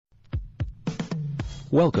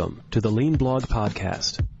Welcome to the Lean Blog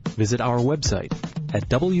Podcast. Visit our website at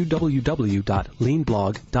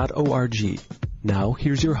www.leanblog.org. Now,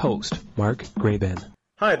 here's your host, Mark Graban.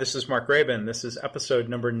 Hi, this is Mark Graban. This is episode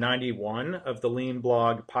number 91 of the Lean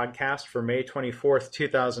Blog Podcast for May 24th,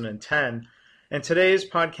 2010. And today's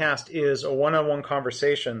podcast is a one-on-one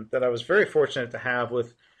conversation that I was very fortunate to have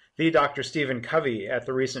with the Dr. Stephen Covey at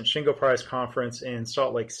the recent Shingo Prize conference in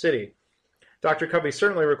Salt Lake City. Dr. Covey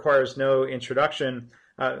certainly requires no introduction,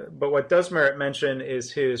 but what does merit mention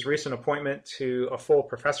is his recent appointment to a full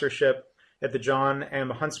professorship at the John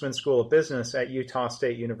M. Huntsman School of Business at Utah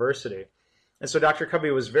State University. And so Dr.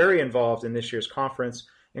 Covey was very involved in this year's conference,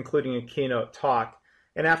 including a keynote talk.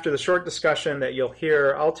 And after the short discussion that you'll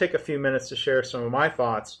hear, I'll take a few minutes to share some of my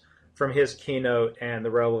thoughts from his keynote and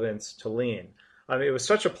the relevance to Lean. It was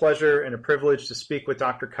such a pleasure and a privilege to speak with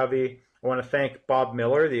Dr. Covey. I want to thank Bob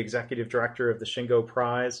Miller, the Executive Director of the Shingo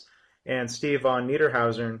Prize, and Steve von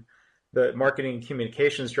Niederhausen, the Marketing and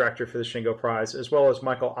Communications Director for the Shingo Prize, as well as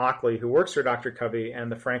Michael Ockley, who works for Dr. Covey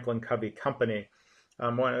and the Franklin Covey Company. I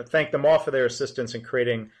want to thank them all for their assistance in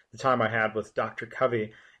creating the time I had with Dr.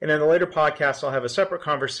 Covey. And in the later podcast, I'll have a separate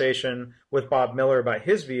conversation with Bob Miller about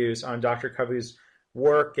his views on Dr. Covey's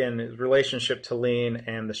work and his relationship to Lean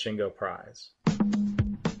and the Shingo Prize.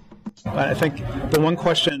 I think the one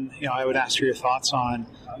question I would ask for your thoughts on,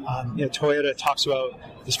 Toyota talks about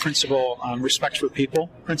this principle, respect for people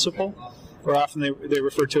principle, or often they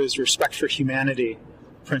refer to it as respect for humanity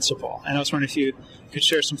principle. And I was wondering if you could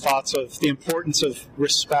share some thoughts of the importance of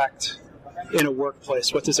respect in a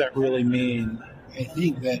workplace. What does that really mean? I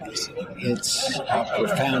think that it's of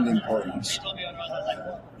profound importance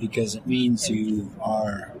because it means you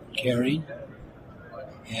are caring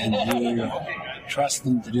and you trust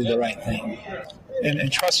them to do the right thing.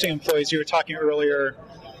 And trusting employees, you were talking earlier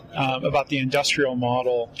about the industrial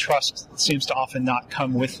model. Trust seems to often not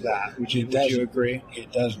come with that. Would you agree?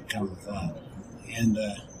 It doesn't come with that. And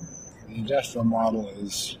the industrial model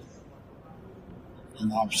is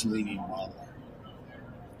an obsoleting model.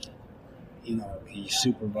 You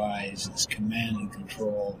supervise, it's command and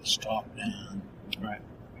control, it's top down. Right.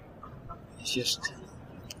 It's just,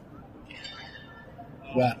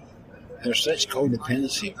 but there's such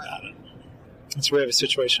codependency about it. And so we have a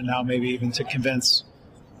situation now, maybe even to convince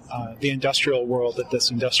the industrial world that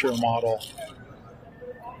this industrial model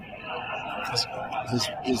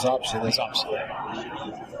is obsolete.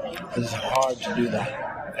 It's hard to do that.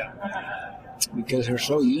 Yeah. Because they're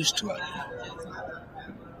so used to it.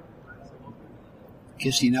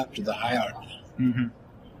 Kissing up to the hierarchy. Mm-hmm.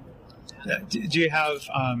 Do you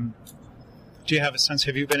have a sense?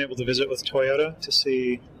 Have you been able to visit with Toyota to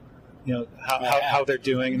see, how they're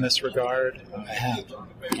doing in this regard? I have,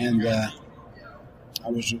 and I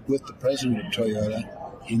was with the president of Toyota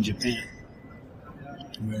in Japan.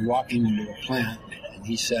 We were walking into a plant, and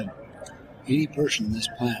he said, "Any person in this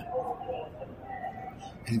plant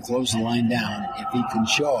can close the line down if he can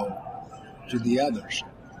show to the others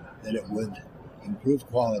that it would improve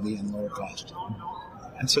quality and lower cost."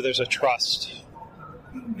 And so there's a trust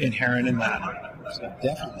inherent in that. So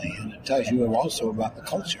definitely, and it tells you also about the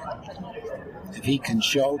culture. If he can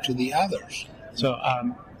show to the others. So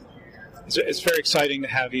it's very exciting to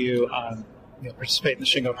have you, participate in the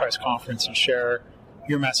Shingo Prize conference and share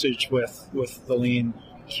your message with the Lean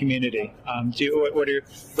community. What are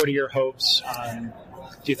your hopes?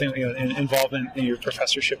 Do you think involvement in your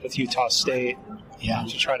professorship with Utah State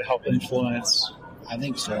to try to help influence? I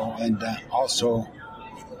think so, and also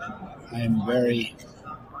I am very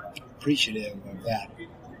appreciative of that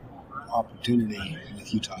opportunity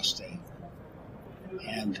with Utah State,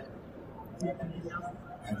 and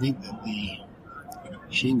I think that the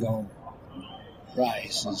Shingo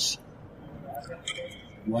Prize is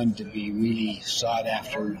one to be really sought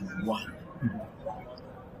after and won,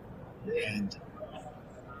 and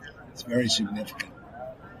it's very significant.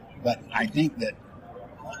 But I think that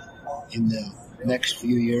in the next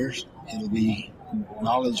few years, it'll be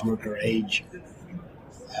knowledge worker age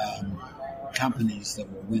companies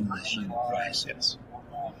that will win the Shingo Prize. Yes.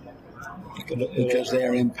 Because they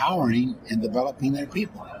are empowering and developing their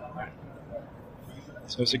people.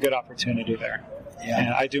 So it's a good opportunity there. Yeah.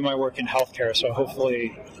 And I do my work in healthcare, so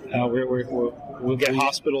hopefully we'll get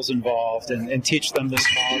hospitals involved and teach them this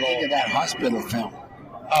model. Look at that hospital film.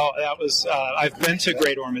 Oh, that was, I've been to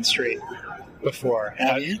Great Ormond Street before.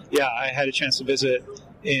 Have you? Yeah, I had a chance to visit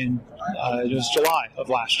in it was July of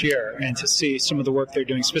last year, and to see some of the work they're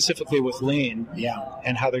doing specifically with Lean,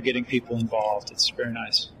 and how they're getting people involved. It's very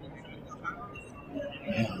nice.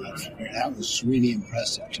 Yeah, that was really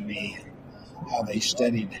impressive to me, how they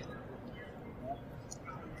studied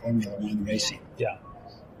Formula One racing. Yeah.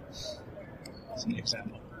 As an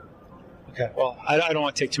example. Okay. Well, I don't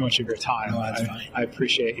want to take too much of your time. No, that's fine. I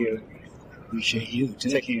appreciate you. Appreciate you too.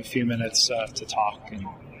 Taking a few minutes to talk. And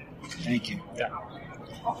Thank you. yeah.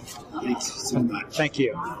 Thanks so much. Thank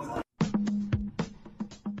you.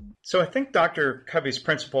 So I think Dr. Covey's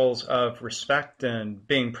principles of respect and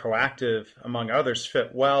being proactive, among others,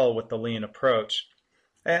 fit well with the lean approach.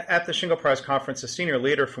 At the Shingle Prize conference, a senior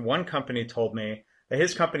leader from one company told me that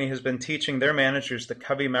his company has been teaching their managers the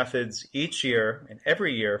Covey methods each year and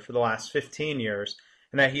every year for the last 15 years,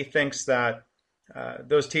 and that he thinks that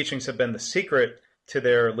those teachings have been the secret to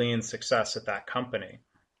their lean success at that company.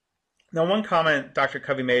 Now, one comment Dr.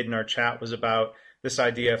 Covey made in our chat was about this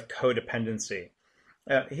idea of codependency.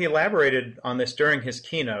 He elaborated on this during his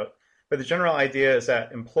keynote, but the general idea is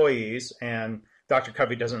that employees, and Dr.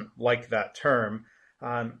 Covey doesn't like that term,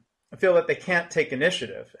 feel that they can't take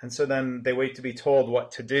initiative, and so then they wait to be told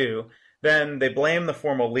what to do. Then they blame the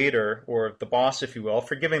formal leader, or the boss, if you will,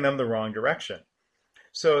 for giving them the wrong direction.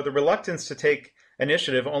 So the reluctance to take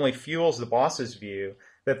initiative only fuels the boss's view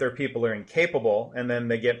that their people are incapable, and then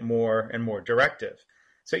they get more and more directive.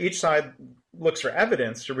 So each side looks for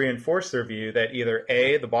evidence to reinforce their view that either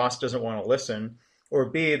A, the boss doesn't want to listen, or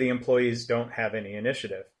B, the employees don't have any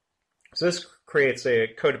initiative. So this creates a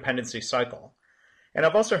codependency cycle. And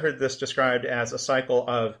I've also heard this described as a cycle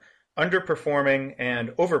of underperforming and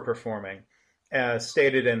overperforming, as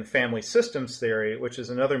stated in family systems theory, which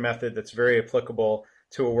is another method that's very applicable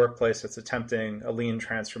to a workplace that's attempting a lean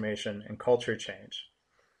transformation and culture change.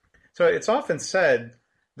 So it's often said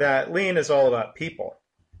that lean is all about people.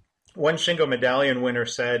 One Shingo Medallion winner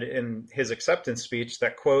said in his acceptance speech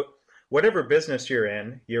that, quote, "Whatever business you're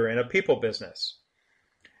in a people business."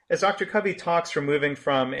 As Dr. Covey talks from moving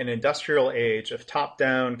from an industrial age of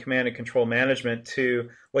top-down command and control management to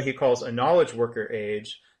what he calls a knowledge worker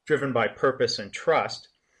age, driven by purpose and trust,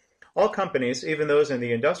 all companies, even those in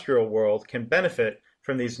the industrial world, can benefit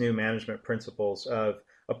from these new management principles of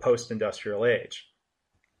a post-industrial age.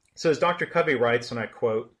 So as Dr. Covey writes, and I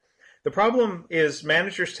quote, "The problem is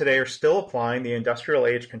managers today are still applying the industrial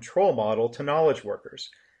age control model to knowledge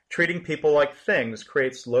workers. Treating people like things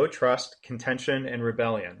creates low trust, contention, and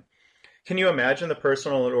rebellion. Can you imagine the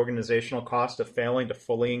personal and organizational cost of failing to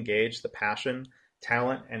fully engage the passion,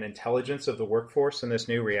 talent, and intelligence of the workforce in this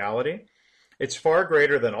new reality? It's far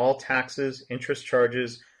greater than all taxes, interest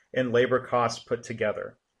charges, and labor costs put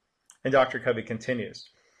together." And Dr. Covey continues,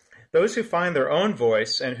 "Those who find their own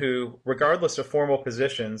voice and who, regardless of formal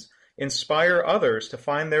positions, inspire others to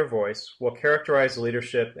find their voice will characterize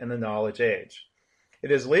leadership in the knowledge age.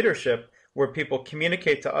 It is leadership where people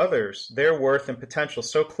communicate to others their worth and potential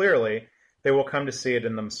so clearly they will come to see it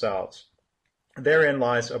in themselves. Therein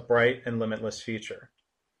lies a bright and limitless future."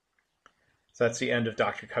 So that's the end of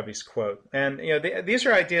Dr. Covey's quote. And these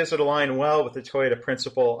are ideas that align well with the Toyota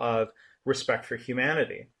principle of respect for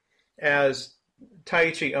humanity. As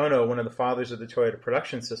Taiichi Ohno, one of the fathers of the Toyota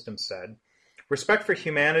production system, said, "Respect for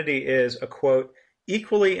humanity is a, quote,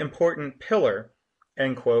 equally important pillar,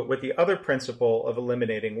 end quote, with the other principle of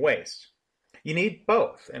eliminating waste." You need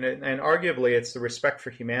both, and arguably it's the respect for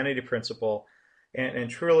humanity principle and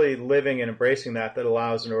truly living and embracing that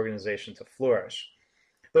allows an organization to flourish.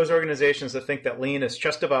 Those organizations that think that lean is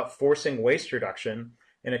just about forcing waste reduction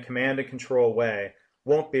in a command and control way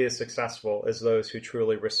won't be as successful as those who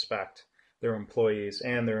truly respect their employees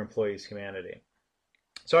and their employees' humanity.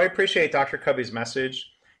 So I appreciate Dr. Covey's message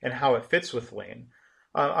and how it fits with lean.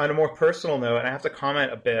 On a more personal note, I have to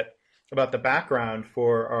comment a bit about the background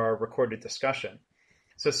for our recorded discussion.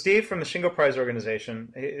 So Steve from the Shingle Prize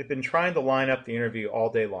organization had been trying to line up the interview all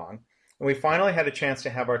day long, and we finally had a chance to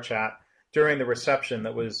have our chat during the reception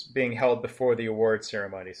that was being held before the award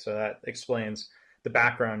ceremony. So that explains the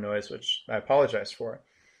background noise, which I apologize for.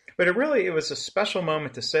 But it was a special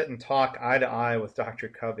moment to sit and talk eye to eye with Dr.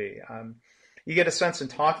 Covey. You get a sense in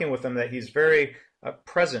talking with him that he's very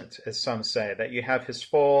present, as some say, that you have his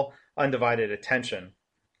full, undivided attention.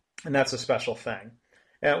 And that's a special thing.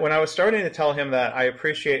 And when I was starting to tell him that I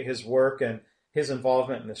appreciate his work and his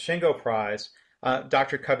involvement in the Shingo Prize,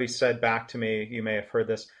 Dr. Covey said back to me, you may have heard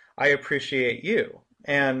this, "I appreciate you."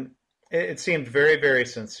 And it seemed very, very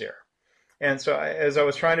sincere. And so as I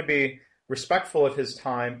was trying to be respectful of his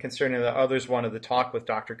time, considering that others wanted to talk with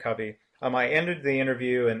Dr. Covey, I ended the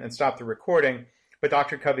interview and stopped the recording, but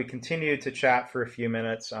Dr. Covey continued to chat for a few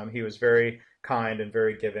minutes. He was very kind and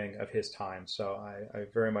very giving of his time, so I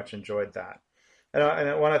very much enjoyed that. And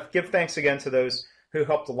I want to give thanks again to those who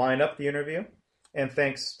helped to line up the interview, and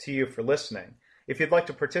thanks to you for listening. If you'd like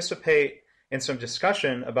to participate in some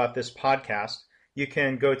discussion about this podcast, you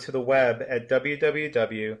can go to the web at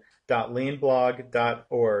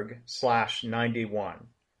www.leanblog.org/91.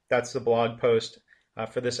 That's the blog post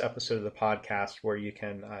for this episode of the podcast, where you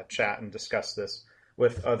can chat and discuss this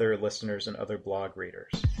with other listeners and other blog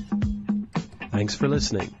readers. Thanks for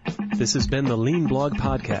listening. This has been the Lean Blog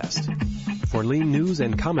Podcast. For Lean news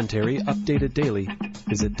and commentary updated daily,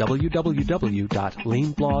 visit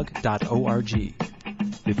www.leanblog.org.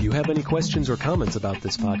 If you have any questions or comments about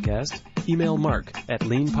this podcast, email Mark at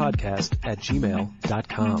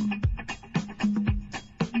leanpodcast@gmail.com.